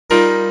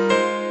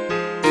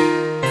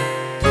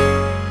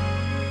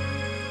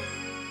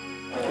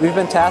we've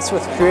been tasked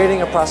with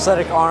creating a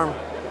prosthetic arm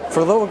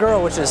for a little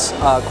girl, which is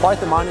quite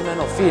the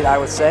monumental feat, I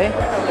would say.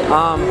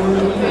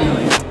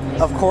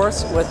 Of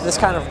course, with this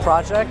kind of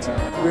project,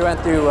 we went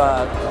through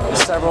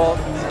several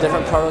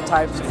different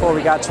prototypes before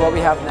we got to what we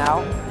have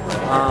now.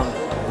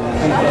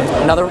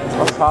 Another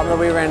problem that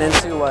we ran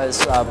into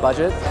was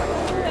budget.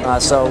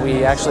 So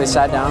we actually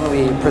sat down,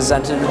 we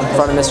presented in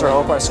front of Mr.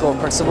 Hope, our school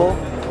principal,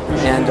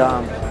 and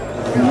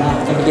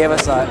he gave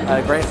us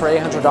a grant for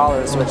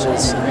 $800, which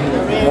is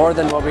more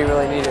than what we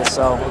really needed,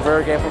 so we're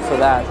very grateful for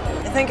that.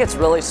 I think it's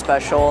really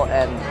special,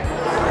 and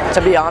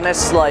to be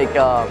honest, like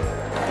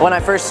when I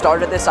first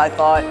started this, I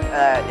thought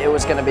it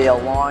was going to be a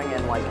long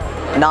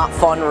and not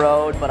fun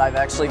road, but I've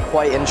actually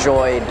quite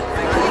enjoyed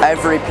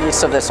every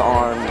piece of this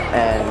arm,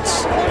 and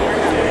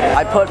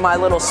I put my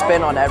little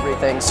spin on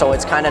everything, so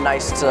it's kind of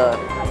nice to,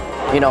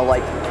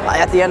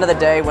 at the end of the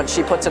day, when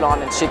she puts it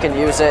on and she can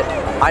use it,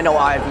 I know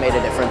I've made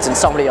a difference in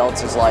somebody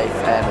else's life,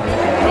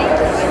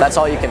 and that's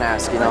all you can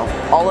ask,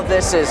 All of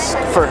this is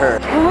for her.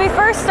 When we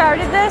first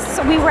started this,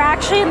 we were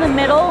actually in the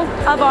middle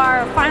of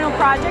our final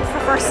project for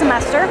first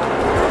semester,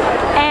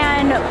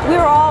 and we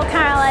were all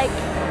kind of like,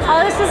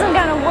 oh, this isn't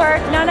going to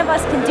work, none of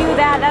us can do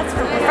that, that's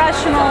for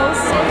professionals.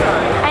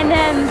 And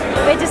then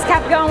it just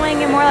kept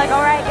going, and we're like,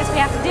 all right, I guess we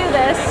have to do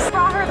this.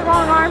 Brought her the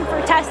wrong arm for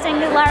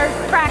testing to let her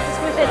practice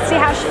with it, see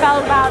how she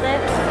felt about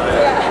it.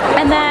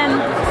 And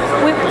then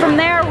from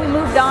there we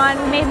moved on,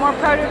 we made more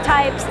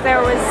prototypes,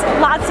 there was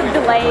lots of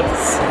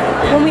delays.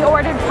 When we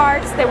ordered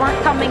parts, they weren't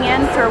coming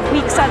in for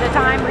weeks at a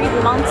time, or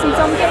even months in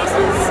some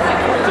cases.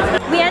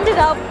 We ended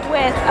up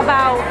with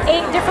about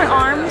 8 different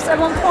arms at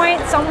one point.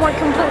 Some were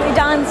completely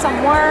done,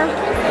 some were.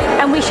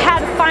 And we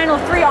had the final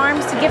 3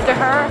 arms to give to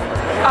her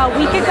a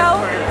week ago,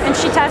 and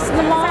she tested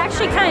them all. It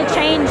actually kind of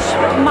changed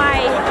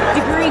my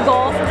degree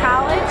goal for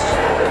college.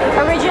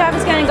 Originally I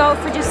was going to go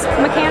for just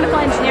mechanical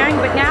engineering,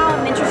 but now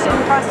I'm interested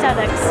in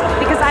prosthetics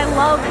because I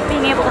love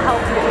being able to help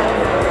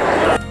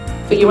people.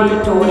 For your own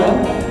daughter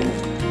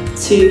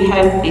to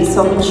have this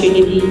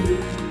opportunity,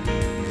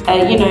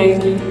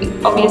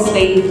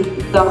 obviously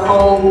the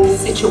whole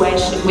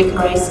situation with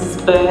Grace's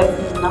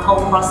birth and the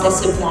whole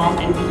process of that,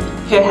 and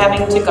her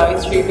having to go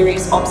through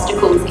various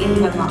obstacles in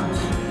her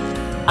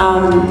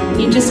life.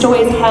 You just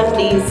always have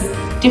these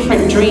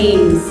different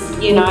dreams,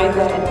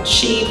 that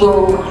she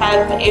will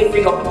have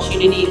every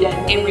opportunity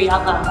that every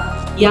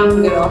other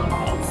young girl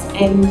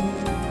has. And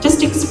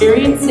just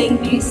experiencing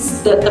this,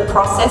 the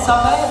process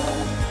of it,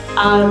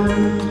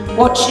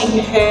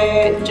 watching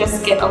her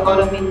just get a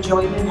lot of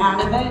enjoyment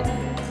out of it,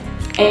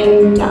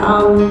 and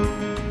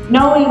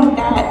knowing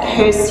that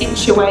her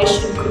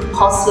situation could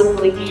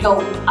possibly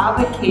help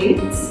other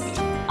kids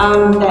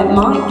that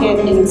might get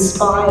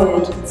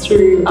inspired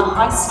through a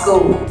high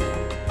school,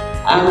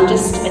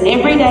 just an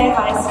everyday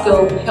high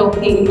school,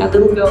 helping a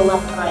little girl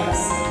like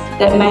Grace,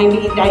 that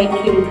maybe they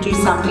can do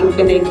something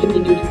for their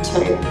community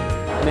too.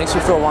 It makes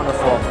me feel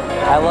wonderful.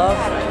 I love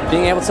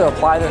being able to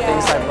apply the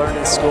things I've learned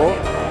in school.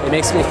 It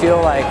makes me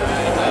feel like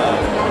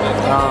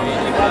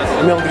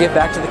I'm able to give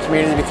back to the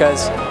community,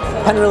 because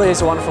Penn really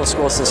is a wonderful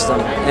school system,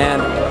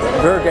 and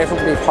we're grateful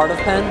to be part of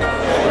Penn.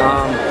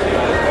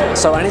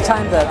 So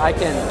anytime that I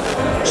can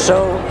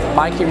show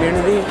my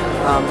community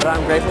that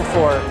I'm grateful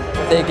for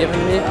what they've given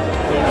me,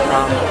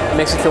 it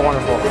makes me feel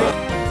wonderful.